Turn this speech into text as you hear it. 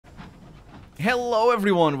Hello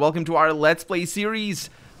everyone, welcome to our Let's Play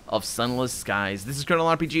series of Sunless Skies. This is Colonel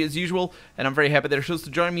RPG as usual, and I'm very happy that you're supposed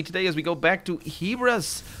to join me today as we go back to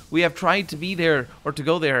Hebras. We have tried to be there, or to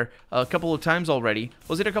go there, a couple of times already.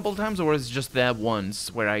 Was it a couple of times, or was it just that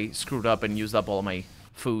once where I screwed up and used up all my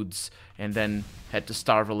foods and then had to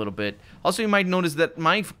starve a little bit? Also, you might notice that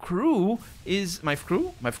my crew is... My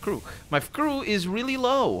crew is really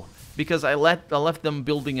low. Because I left them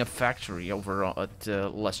building a factory over at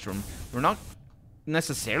Lustrum. We're not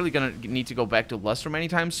necessarily gonna need to go back to Lustrum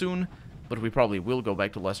anytime soon, but we probably will go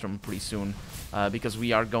back to Lustrum pretty soon, because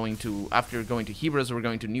we are going to, after going to Hebras, we're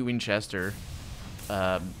going to New Winchester,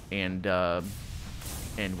 and we're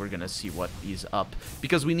gonna see what is up,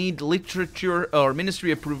 because we need literature or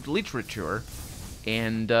ministry-approved literature.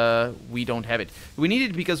 And we don't have it. We need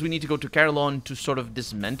it because we need to go to Carillon to sort of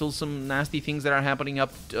dismantle some nasty things that are happening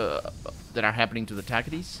to the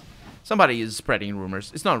Tacketies. Somebody is spreading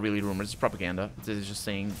rumors. It's not really rumors, it's propaganda. It's just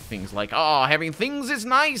saying things like, "Oh, having things is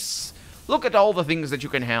nice. Look at all the things that you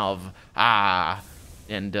can have."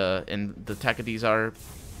 And the Tacketies are...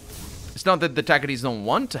 It's not that the Tacketies don't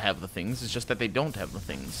want to have the things, it's just that they don't have the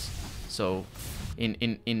things. So,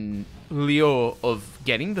 in lieu of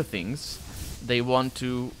getting the things, they want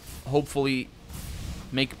to hopefully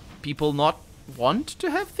make people not want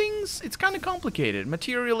to have things. It's kind of complicated.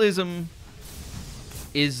 Materialism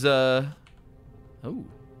is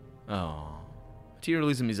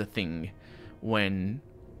materialism is a thing when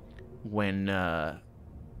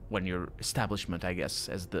your establishment, I guess,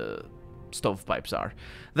 as the stovepipes are.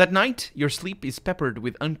 That night, your sleep is peppered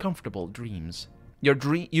with uncomfortable dreams. You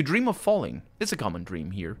dream of falling. It's a common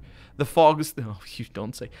dream here. The fogs... Oh, you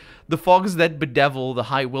don't say. The fogs that bedevil the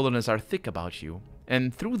high wilderness are thick about you.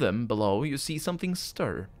 And through them, below, you see something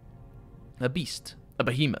stir. A beast. A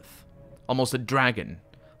behemoth. Almost a dragon.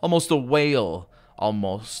 Almost a whale.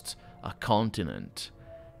 Almost a continent.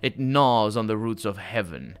 It gnaws on the roots of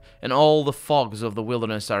heaven. And all the fogs of the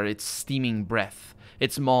wilderness are its steaming breath.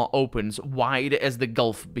 Its maw opens wide as the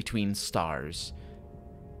gulf between stars.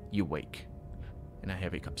 You wake. And I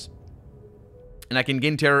have hiccups. And I can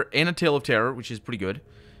gain terror and a tale of terror, which is pretty good.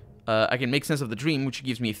 I can make sense of the dream, which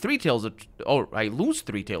gives me 3 tales of... Oh, I lose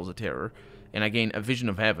 3 tales of terror. And I gain a vision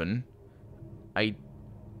of heaven. I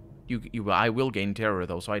will gain terror,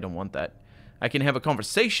 though, so I don't want that. I can have a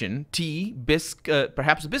conversation, tea,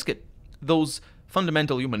 perhaps a biscuit. Those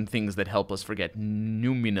fundamental human things that help us forget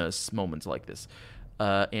numinous moments like this.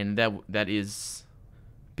 And that is...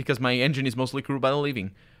 Because my engine is mostly crewed by the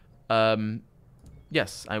leaving.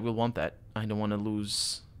 Yes, I will want that. I don't want to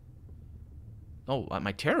lose... Oh,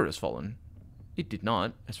 my terror has fallen. It did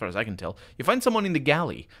not, as far as I can tell. You find someone in the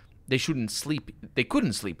galley. They shouldn't sleep. They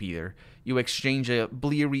couldn't sleep either. You exchange a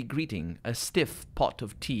bleary greeting, a stiff pot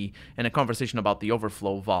of tea, and a conversation about the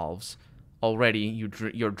overflow valves. Already,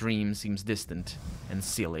 your dream seems distant and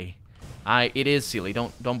silly. It is silly.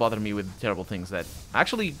 Don't bother me with terrible things that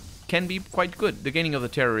actually can be quite good. The gaining of the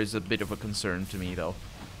terror is a bit of a concern to me, though.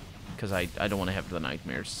 Because I don't want to have the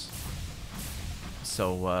nightmares.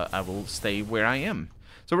 So I will stay where I am.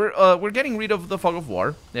 So we're getting rid of the fog of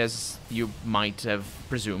war, as you might have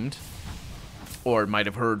presumed, or might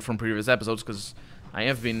have heard from previous episodes, because I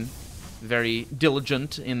have been very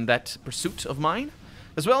diligent in that pursuit of mine,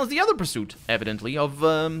 as well as the other pursuit, evidently, of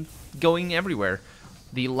going everywhere.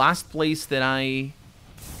 The last place that I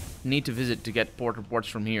need to visit to get port reports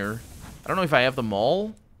from here, I don't know if I have them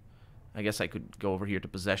all. I guess I could go over here to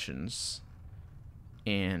possessions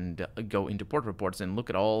and go into port reports and look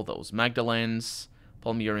at all those. Magdalenes,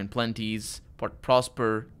 Palmyra and Plenties, Port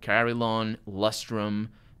Prosper, Carillon, Lustrum,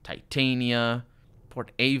 Titania,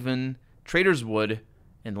 Port Avon, Trader's Wood,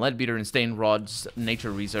 and Leadbeater and Stainrod's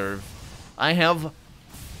Nature Reserve. I have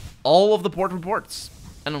all of the port reports.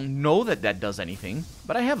 I don't know that does anything,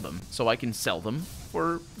 but I have them, so I can sell them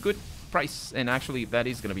for good price. And actually, that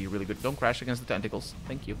is going to be really good. Don't crash against the tentacles.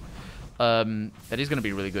 Thank you. That is going to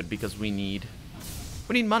be really good because we need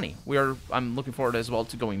money. I'm looking forward as well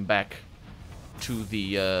to going back to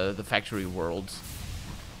the factory world,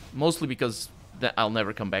 mostly because I'll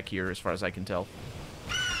never come back here as far as I can tell.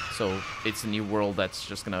 So it's a new world that's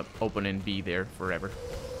just gonna open and be there forever.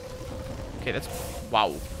 Okay, that's...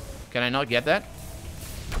 Wow. Can I not get that?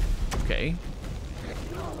 Okay.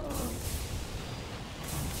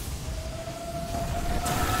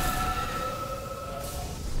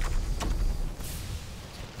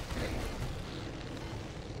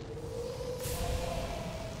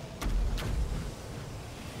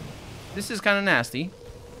 This is kind of nasty.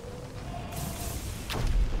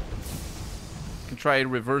 Can try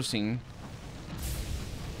reversing.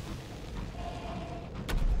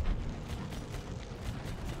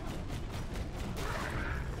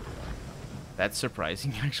 That's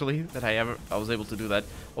surprising, actually, that I was able to do that.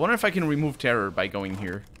 I wonder if I can remove terror by going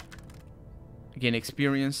here. Again,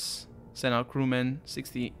 experience. Send out crewmen.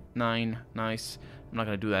 69. Nice. I'm not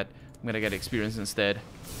going to do that. I'm going to get experience instead.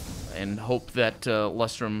 And hope that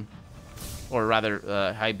Lustrum, or rather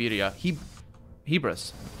Iberia,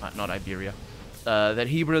 Hebras, not Iberia, that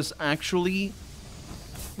Hebras actually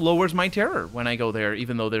lowers my terror when I go there,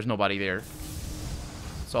 even though there's nobody there.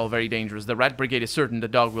 It's all very dangerous. The rat brigade is certain the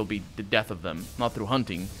dog will be the death of them, not through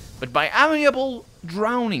hunting, but by amiable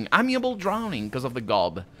drowning. Amiable drowning because of the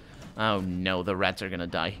gob. Oh no, the rats are gonna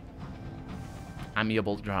die.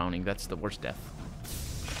 Amiable drowning, that's the worst death.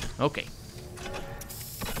 Okay.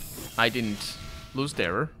 I didn't lose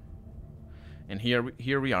terror. And here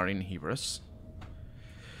we are in Hebras.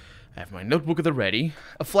 I have my notebook at the ready.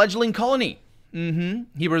 A fledgling colony.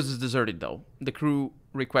 Hebras is deserted, though. The crew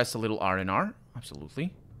requests a little R&R.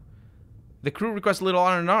 Absolutely. The crew requests a little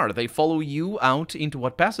R&R. They follow you out into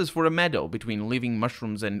what passes for a meadow between living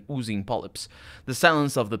mushrooms and oozing polyps. The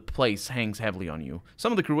silence of the place hangs heavily on you.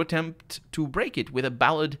 Some of the crew attempt to break it with a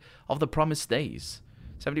ballad of the promised days.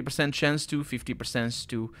 70% chance to, 50%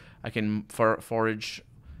 to. I can forage.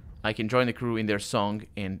 I can join the crew in their song,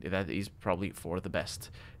 and that is probably for the best.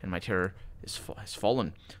 And my terror has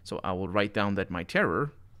fallen. So I will write down that my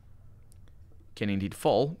terror can indeed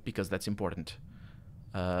fall, because that's important.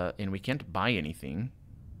 And we can't buy anything.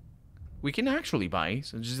 We can actually buy,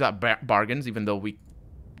 so just bargains, even though we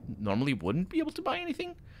normally wouldn't be able to buy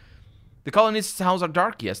anything. The colonists' houses are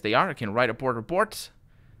dark. Yes, they are. I can write a port report.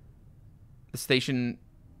 The station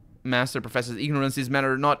master professes ignorance is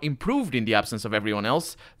matter not improved in the absence of everyone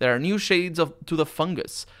else. There are new shades to the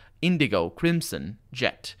fungus. Indigo, crimson,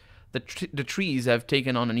 jet. The trees have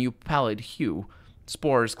taken on a new pallid hue.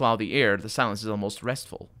 Spores cloud the air. The silence is almost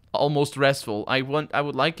restful. Almost restful. I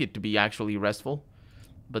would like it to be actually restful,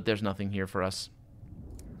 but there's nothing here for us.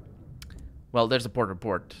 Well, there's a port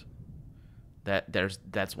report.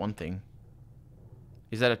 That's one thing.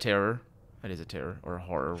 Is that a terror? That is a terror or a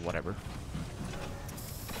horror, whatever.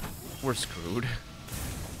 We're screwed.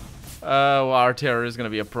 Oh, our terror is gonna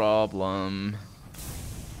be a problem.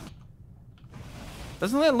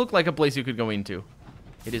 Doesn't that look like a place you could go into?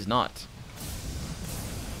 It is not.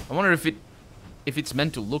 I wonder if it's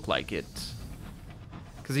meant to look like it.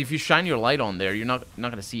 Because if you shine your light on there, you're not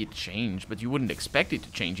gonna see it change, but you wouldn't expect it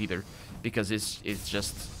to change either, because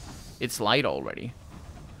it's light already.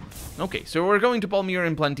 Okay, so we're going to Palmyra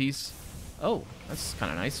in Plenties. Oh, that's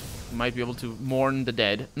kind of nice. We might be able to mourn the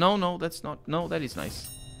dead. No, that's not. No, that is nice.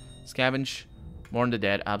 Scavenge, mourn the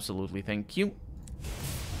dead. Absolutely, thank you.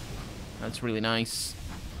 That's really nice.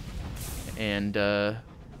 And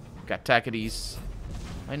got Tacketies.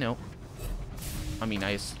 I know. I mean,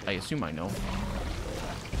 I assume I know.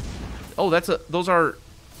 Oh, those are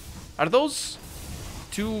those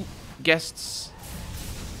two guests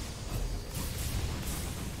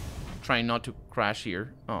trying not to crash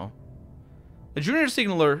here? Oh. A junior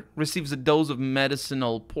signaler receives a dose of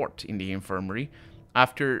medicinal port in the infirmary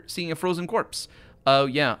after seeing a frozen corpse. Oh,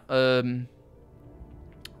 yeah.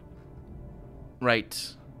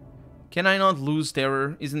 Right. Can I not lose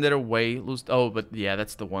terror? Isn't there a way? Oh, but yeah,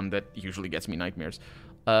 that's the one that usually gets me nightmares.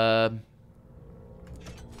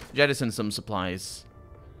 Jettison some supplies.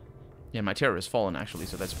 Yeah, my terror has fallen, actually,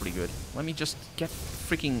 so that's pretty good. Let me just get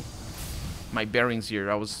freaking my bearings here.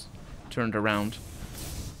 I was turned around.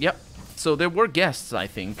 Yep. So there were guests, I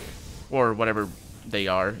think, or whatever they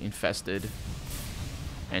are, infested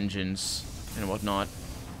engines and whatnot.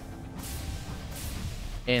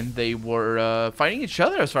 And they were fighting each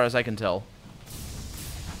other, as far as I can tell.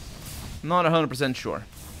 Not 100% sure.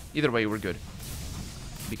 Either way, we're good.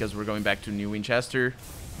 Because we're going back to New Winchester.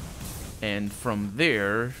 And from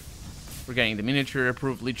there, we're getting the miniature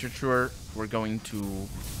approved literature. We're going to...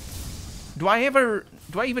 Do I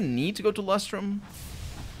even need to go to Lustrum?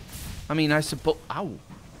 I mean, I suppose... Ow.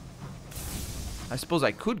 I suppose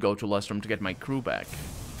I could go to Lustrum to get my crew back.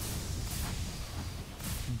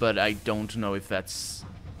 But I don't know if that's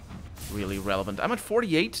really relevant. I'm at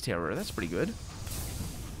 48 terror. That's pretty good.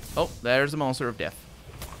 Oh, there's the monster of death.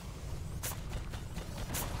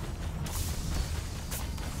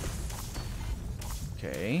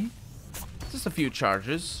 Okay. Just a few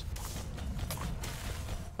charges.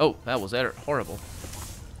 Oh, that was horrible.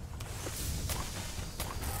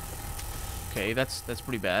 Okay, that's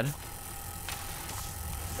pretty bad.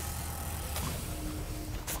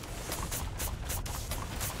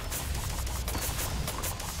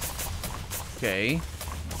 Okay.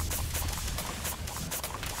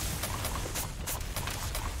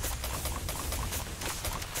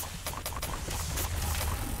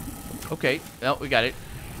 Okay, well, we got it.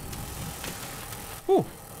 Whew.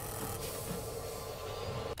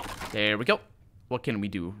 There we go. What can we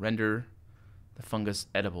do? Render the fungus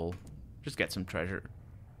edible. Just get some treasure.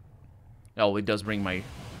 Oh, it does bring my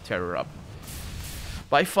terror up.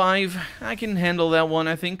 By 5, I can handle that one,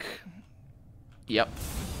 I think. Yep,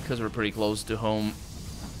 because we're pretty close to home.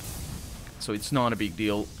 So it's not a big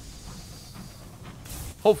deal.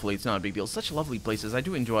 Hopefully it's not a big deal. Such lovely places. I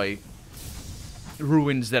do enjoy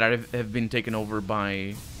ruins that have been taken over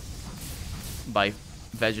by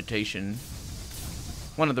vegetation.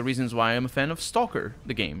 One of the reasons why I'm a fan of Stalker,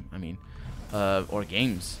 the game, I mean, or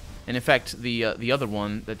games. And in fact, the other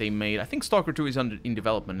one that they made, I think Stalker 2 is in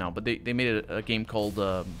development now, but they made a game called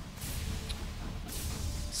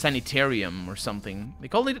Sanitarium or something. They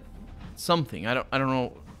called it something. I don't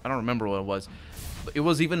know. I don't remember what it was. But it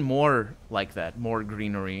was even more like that, more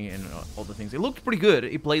greenery and all the things. It looked pretty good.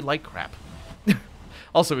 It played like crap.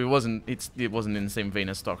 Also, it wasn't in the same vein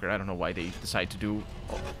as Stalker. I don't know why they decided to do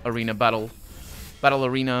arena battle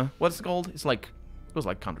arena. What's it called? It was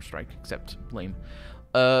like Counter-Strike, except lame.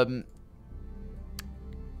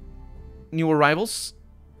 New arrivals.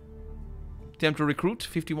 Attempt to recruit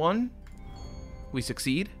 51. We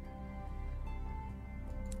succeed.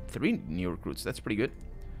 3 new recruits. That's pretty good.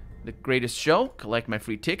 The greatest show. Collect my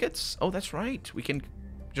free tickets. Oh, that's right. We can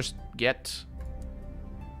just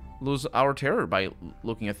lose our terror by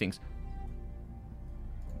looking at things.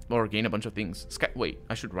 Or gain a bunch of things. Wait,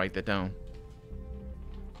 I should write that down.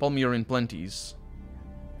 Palmyra in plenties.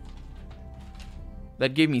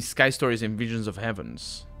 That gave me Sky Stories and Visions of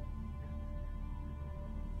Heavens.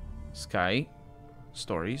 Sky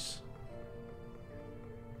Stories.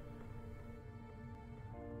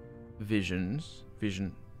 Vision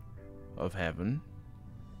of Heaven.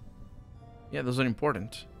 Yeah, those are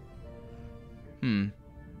important. Can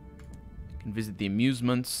visit the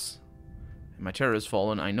amusements. My terror has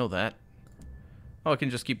fallen, I know that. Oh, I can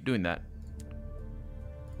just keep doing that.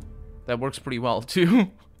 That works pretty well, too.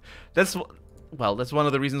 That's one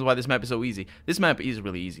of the reasons why this map is so easy. This map is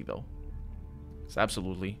really easy, though. It's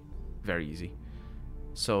absolutely very easy.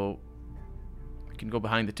 So, I can go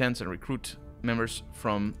behind the tents and recruit members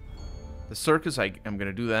from the circus. I'm going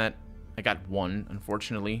to do that. I got 1,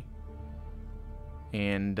 unfortunately.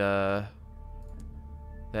 And,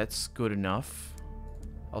 that's good enough.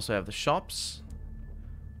 Also have the shops.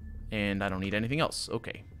 And I don't need anything else.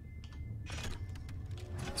 Okay.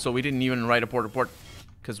 So we didn't even write a port report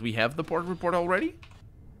because we have the port report already?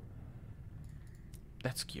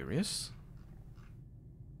 That's curious.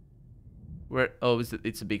 Where? Oh,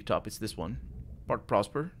 it's a big top. It's this one. Port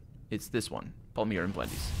Prosper. It's this one. Palmyra and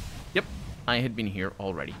Plenties. Yep. I had been here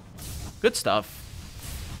already. Good stuff.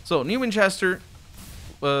 So, New Winchester.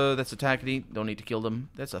 That's a Tackety. Don't need to kill them.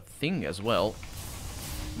 That's a thing as well.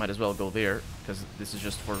 Might as well go there, because this is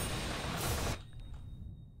just for...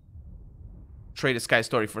 Trade a Sky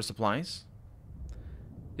Story for supplies.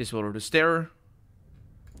 This will reduce terror.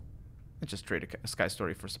 And just trade a Sky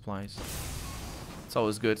Story for supplies. It's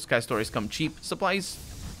always good. Sky Stories come cheap. Supplies,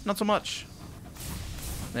 not so much.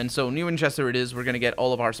 And so, New Winchester it is. We're going to get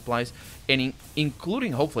all of our supplies. And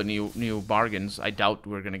including, hopefully, new bargains. I doubt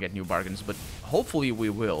we're going to get new bargains, but hopefully we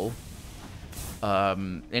will.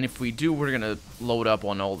 And if we do, we're going to load up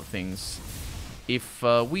on all the things. If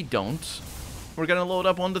we don't, we're going to load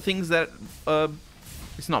up on the things that...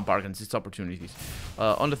 it's not bargains, it's opportunities.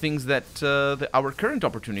 On the things that our current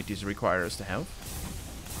opportunities require us to have.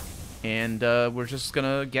 And we're just going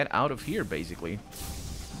to get out of here, basically.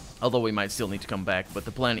 Although we might still need to come back, but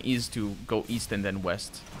the plan is to go east and then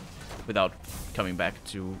west without coming back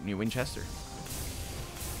to New Winchester.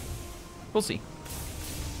 We'll see.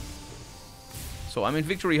 So I'm in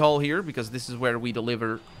Victory Hall here because this is where we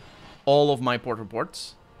deliver all of my port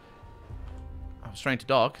reports. I was trying to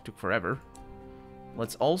dock, took forever.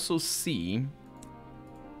 Let's also see.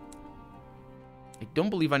 I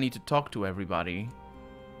don't believe I need to talk to everybody.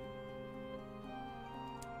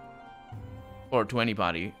 Or to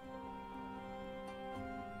anybody.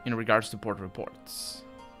 In regards to port reports.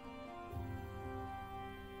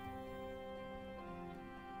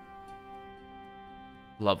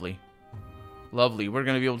 Lovely. Lovely. We're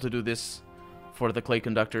going to be able to do this for the clay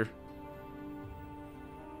conductor.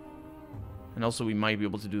 And also we might be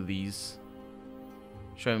able to do these.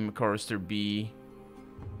 Show him Chorister B.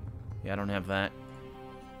 Yeah, I don't have that.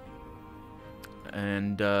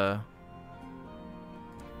 And, do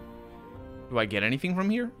I get anything from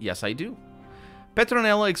here? Yes, I do.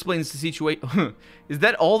 Petronella explains the situation. Is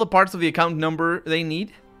that all the parts of the account number they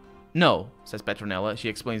need? No, says Petronella. She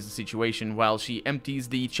explains the situation while she empties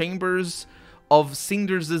the chambers of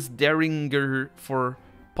Cinders' Derringer for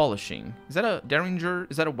polishing. Is that a Derringer?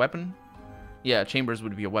 Is that a weapon? Yeah, chambers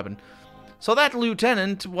would be a weapon. So that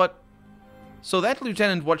lieutenant, what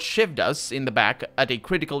shivved us in the back at a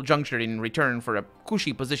critical juncture in return for a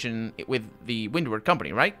cushy position with the Windward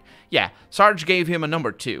Company, right? Yeah, Sarge gave him a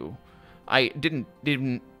number 2. I didn't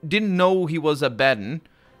know he was a bad 'un.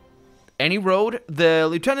 Any road, the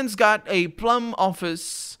lieutenant's got a plum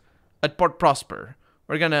office at Port Prosper.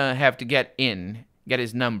 We're gonna have to get in, get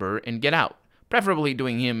his number, and get out. Preferably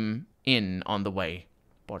doing him in on the way.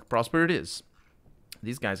 Port Prosper it is.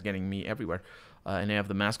 These guys getting me everywhere. And they have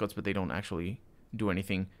the mascots, but they don't actually do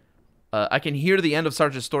anything. I can hear the end of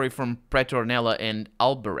Sarge's story from Pretornella and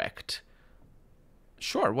Albrecht.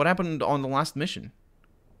 Sure, what happened on the last mission?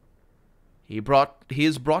 He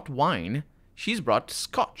has brought wine. She's brought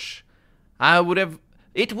scotch. It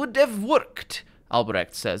would have worked,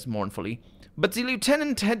 Albrecht says mournfully. But the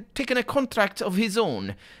lieutenant had taken a contract of his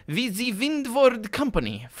own with the Windward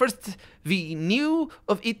Company. First we knew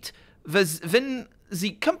of it was when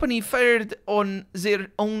the company fired on their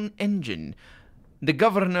own engine. The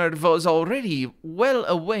governor was already well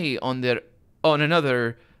away on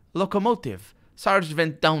another locomotive. Sarge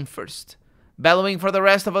went down first, bellowing for the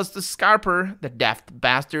rest of us to scarper, the daft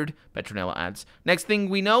bastard, Petronella adds. Next thing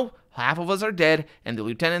we know, half of us are dead, and the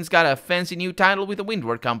lieutenant's got a fancy new title with the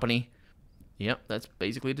Windward Company. Yep, that's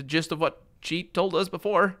basically the gist of what she told us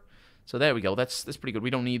before. So there we go. That's pretty good.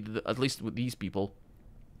 We don't need, at least with these people,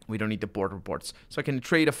 we don't need the board reports. So I can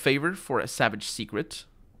trade a favor for a savage secret.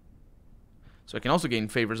 So I can also gain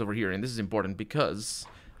favors over here, and this is important because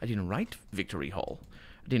I didn't write Victory Hall.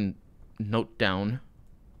 I didn't note down.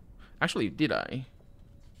 Actually, did I?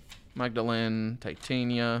 Magdalene,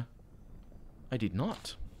 Titania. I did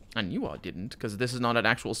not. I knew I didn't, because this is not an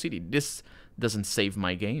actual city. This doesn't save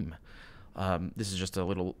my game. This is just a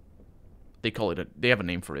little... They call it they have a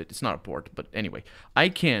name for it. It's not a port, but anyway.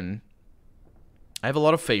 I have a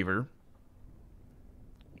lot of favor,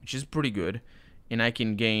 which is pretty good, and I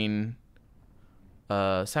can gain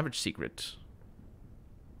Savage Secret.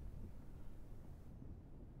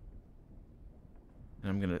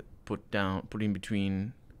 And I'm gonna put in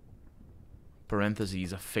between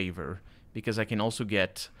parentheses a favor, because I can also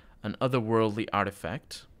get an otherworldly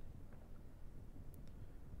artifact.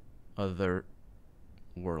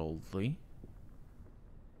 Otherworldly.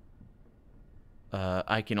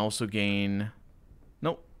 I can also gain...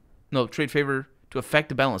 No, trade favor to affect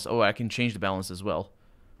the balance. Oh, I can change the balance as well,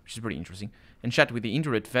 which is pretty interesting. And chat with the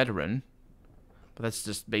Indurate veteran. But that's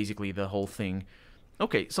just basically the whole thing.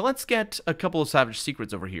 Okay, so let's get a couple of savage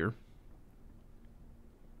secrets over here.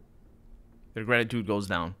 Their gratitude goes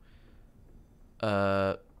down.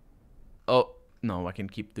 Oh, no, I can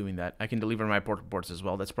keep doing that. I can deliver my port reports as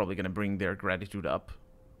well. That's probably going to bring their gratitude up.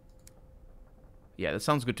 Yeah, that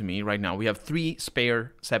sounds good to me right now. We have 3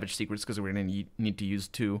 spare savage secrets because we're going to need to use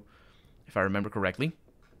 2, if I remember correctly.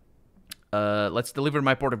 Let's deliver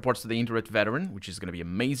my port reports to the Indurate veteran, which is going to be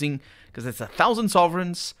amazing because it's 1,000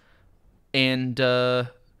 sovereigns, and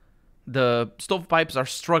the stovepipes are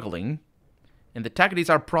struggling, and the Tacketies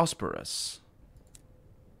are prosperous.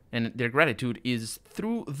 And their gratitude is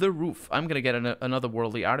through the roof. I'm going to get another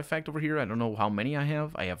worldly artifact over here. I don't know how many I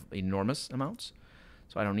have. I have enormous amounts,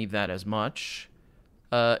 so I don't need that as much.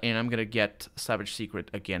 And I'm going to get Savage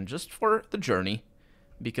Secret again, just for the journey,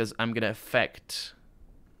 because I'm going to affect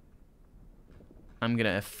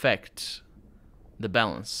the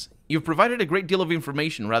balance. You've provided a great deal of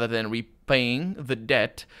information rather than repaying the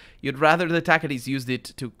debt. You'd rather the Tacketies used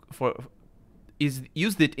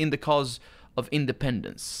it in the cause of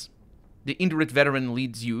independence. The Indurate veteran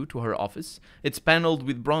leads you to her office. It's paneled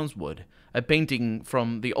with bronzewood. A painting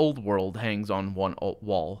from the old world hangs on one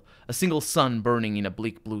wall. A single sun burning in a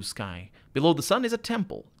bleak blue sky. Below the sun is a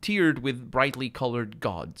temple, tiered with brightly colored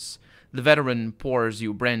gods. The veteran pours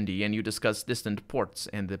you brandy, and you discuss distant ports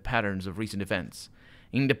and the patterns of recent events.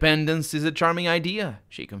 Independence is a charming idea,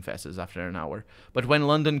 she confesses after an hour. But when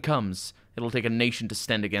London comes, it'll take a nation to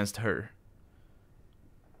stand against her.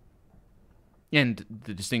 And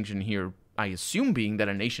the distinction here, I assume, being that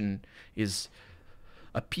a nation is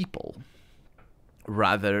a people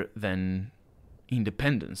rather than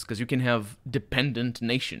independence, because you can have dependent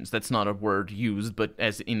nations. That's not a word used, but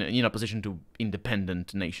as in opposition to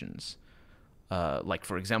independent nations. Like,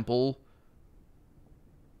 for example,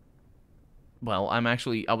 well,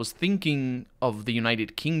 I was thinking of the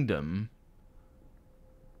United Kingdom,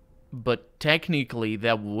 but technically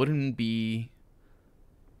that wouldn't be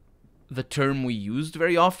the term we used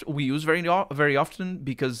very often. We use very often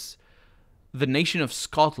because the nation of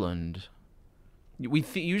Scotland, you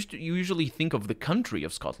usually think of the country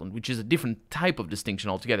of Scotland, which is a different type of distinction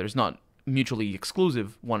altogether. It's not mutually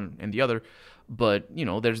exclusive, one and the other. But, you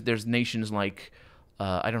know, there's nations like,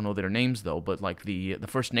 I don't know their names, though, but like the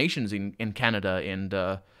First Nations in Canada and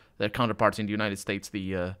their counterparts in the United States, they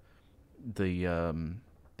have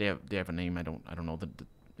a name, I don't know,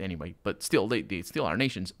 anyway, but still, they still are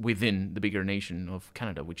nations within the bigger nation of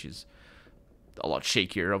Canada, which is a lot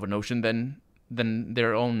shakier of a notion than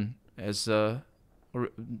their own as the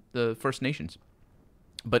First Nations.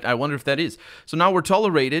 But I wonder if that is. So now we're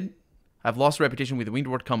tolerated. I've lost reputation with the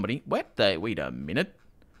Windward Company. Wait a minute.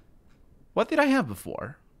 What did I have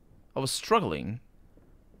before? I was struggling.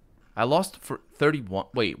 I lost for 31.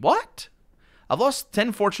 Wait, what? I've lost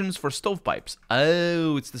 10 fortunes for stovepipes.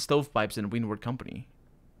 Oh, it's the stovepipes in the Windward Company.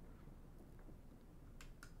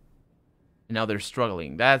 And now they're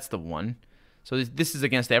struggling. That's the one. So this is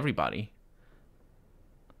against everybody.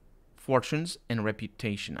 Fortunes and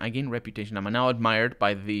reputation. I gain reputation. I'm now admired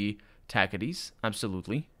by the Tacketies.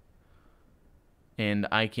 Absolutely. And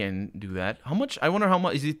I can do that. How much? I wonder how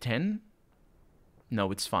much. Is it 10? No,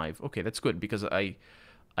 it's 5. Okay, that's good because I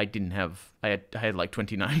didn't have. I had like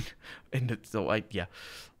 29, and so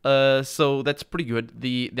so that's pretty good.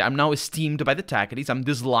 I'm now esteemed by the Tacketies. I'm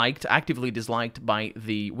actively disliked by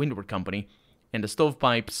the Windward Company, and the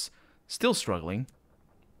stovepipes still struggling.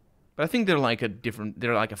 But I think they're like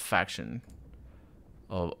a faction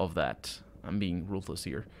of that. I'm being ruthless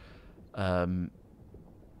here. I'm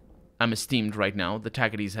esteemed right now. The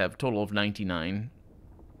Tacketies have a total of 99.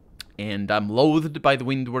 And I'm loathed by the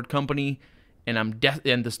Windward Company, and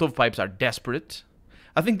and the stovepipes are desperate.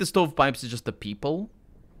 I think the stovepipes is just the people.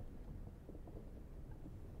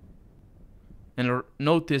 And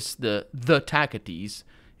notice the Tacketies,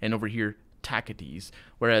 and over here Tacketies,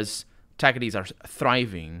 whereas Tacketies are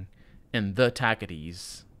thriving, and the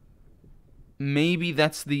Tacketies. Maybe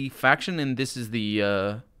that's the faction, and this is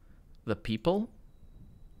the people.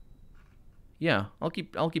 Yeah, I'll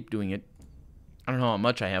keep doing it. I don't know how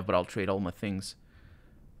much I have, but I'll trade all my things.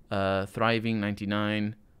 Thriving,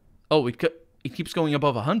 99. Oh, it keeps going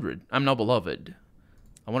above 100. I'm now beloved.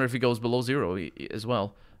 I wonder if it goes below 0 as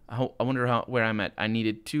well. I wonder where I'm at. I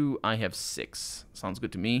needed 2. I have 6. Sounds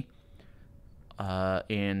good to me.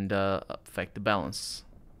 And affect the balance.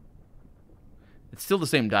 It's still the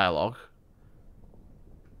same dialogue.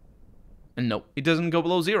 And no, it doesn't go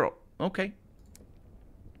below 0. Okay.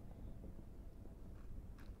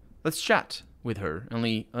 Let's chat with her and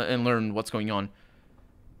learn what's going on.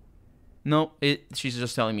 No, she's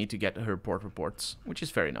just telling me to get her port reports, which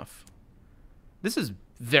is fair enough. This is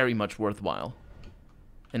very much worthwhile.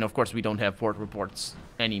 And of course, we don't have port reports,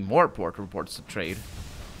 any more port reports to trade.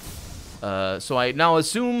 So I now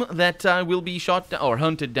assume that I will be shot or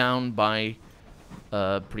hunted down by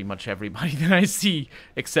pretty much everybody that I see,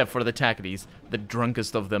 except for the Tacketies, the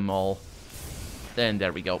drunkest of them all. And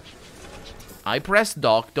there we go. I pressed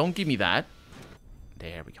dock. Don't give me that.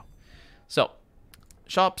 There we go. So,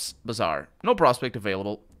 shops, bazaar. No prospect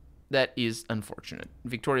available. That is unfortunate.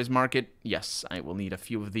 Victoria's Market. Yes, I will need a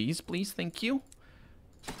few of these, please. Thank you.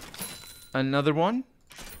 Another one.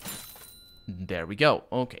 There we go.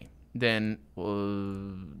 Okay. Then,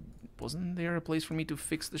 wasn't there a place for me to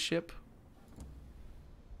fix the ship?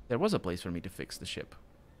 There was a place for me to fix the ship.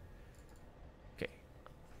 Okay.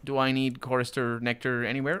 Do I need chorister nectar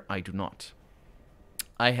anywhere? I do not.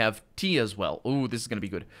 I have tea as well. Ooh, this is going to be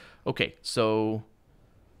good. Okay, so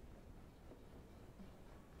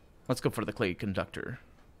let's go for the clay conductor.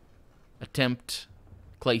 Attempt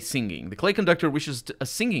clay singing. The clay conductor wishes a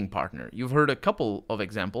singing partner. You've heard a couple of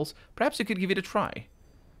examples. Perhaps you could give it a try.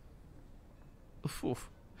 Oof, oof.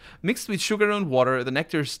 Mixed with sugar and water, the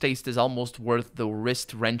nectar's taste is almost worth the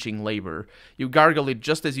wrist-wrenching labor. You gargle it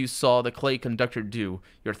just as you saw the clay conductor do.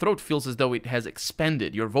 Your throat feels as though it has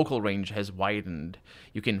expanded. Your vocal range has widened.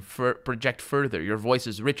 You can project further. Your voice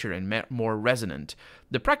is richer and more resonant.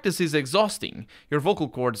 The practice is exhausting. Your vocal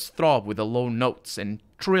cords throb with the low notes and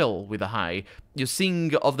trill with the high. You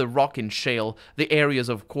sing of the rock and shale, the areas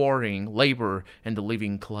of quarrying, labor, and the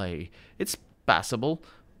living clay. It's passable,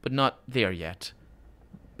 but not there yet.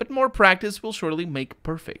 But more practice will surely make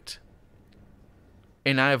perfect.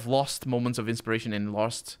 And I have lost moments of inspiration and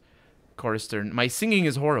lost chorister. My singing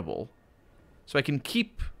is horrible. So I can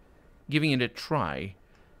keep giving it a try.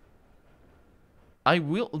 I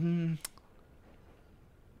will...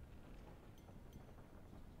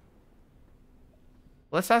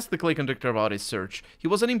 Let's ask the clay conductor about his search. He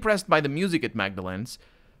wasn't impressed by the music at Magdalen's.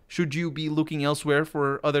 Should you be looking elsewhere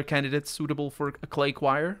for other candidates suitable for a clay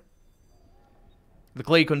choir? The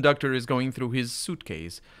clay conductor is going through his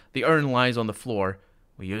suitcase. The urn lies on the floor.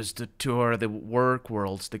 We used to tour the work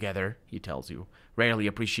worlds together, he tells you. Rarely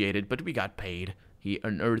appreciated, but we got paid. He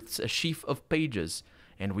unearths a sheaf of pages,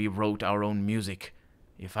 and we wrote our own music.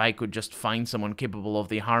 If I could just find someone capable of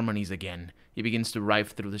the harmonies again. He begins to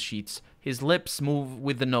rive through the sheets. His lips move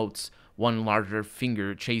with the notes, one larger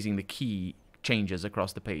finger chasing the key changes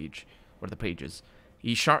across the page, or the pages.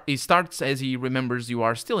 He starts as he remembers you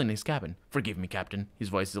are still in his cabin. Forgive me, Captain. His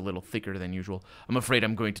voice is a little thicker than usual. I'm afraid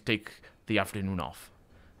I'm going to take the afternoon off.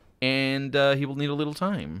 And he will need a little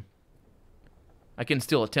time. I can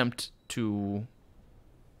still attempt to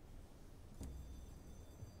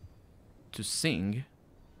sing.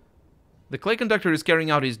 The clay conductor is carrying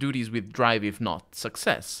out his duties with drive, if not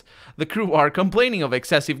success. The crew are complaining of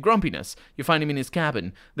excessive grumpiness. You find him in his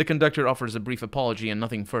cabin. The conductor offers a brief apology and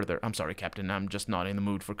nothing further. I'm sorry, Captain. I'm just not in the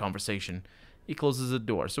mood for conversation. He closes the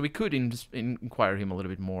door. So we could inquire him a little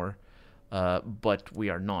bit more. But we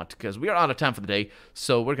are not, because we are out of time for the day.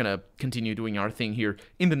 So we're going to continue doing our thing here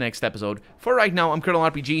in the next episode. For right now, I'm Colonel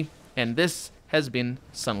RPG, and this has been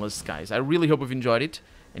Sunless Skies. I really hope you've enjoyed it.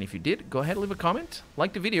 And if you did, go ahead and leave a comment.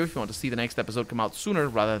 Like the video if you want to see the next episode come out sooner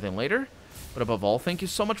rather than later. But above all, thank you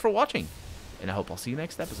so much for watching. And I hope I'll see you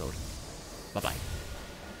next episode. Bye-bye.